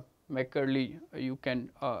or Macaulay you can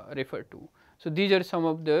refer to. So, these are some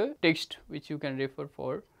of the texts which you can refer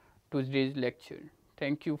for today's lecture.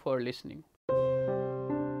 Thank you for listening.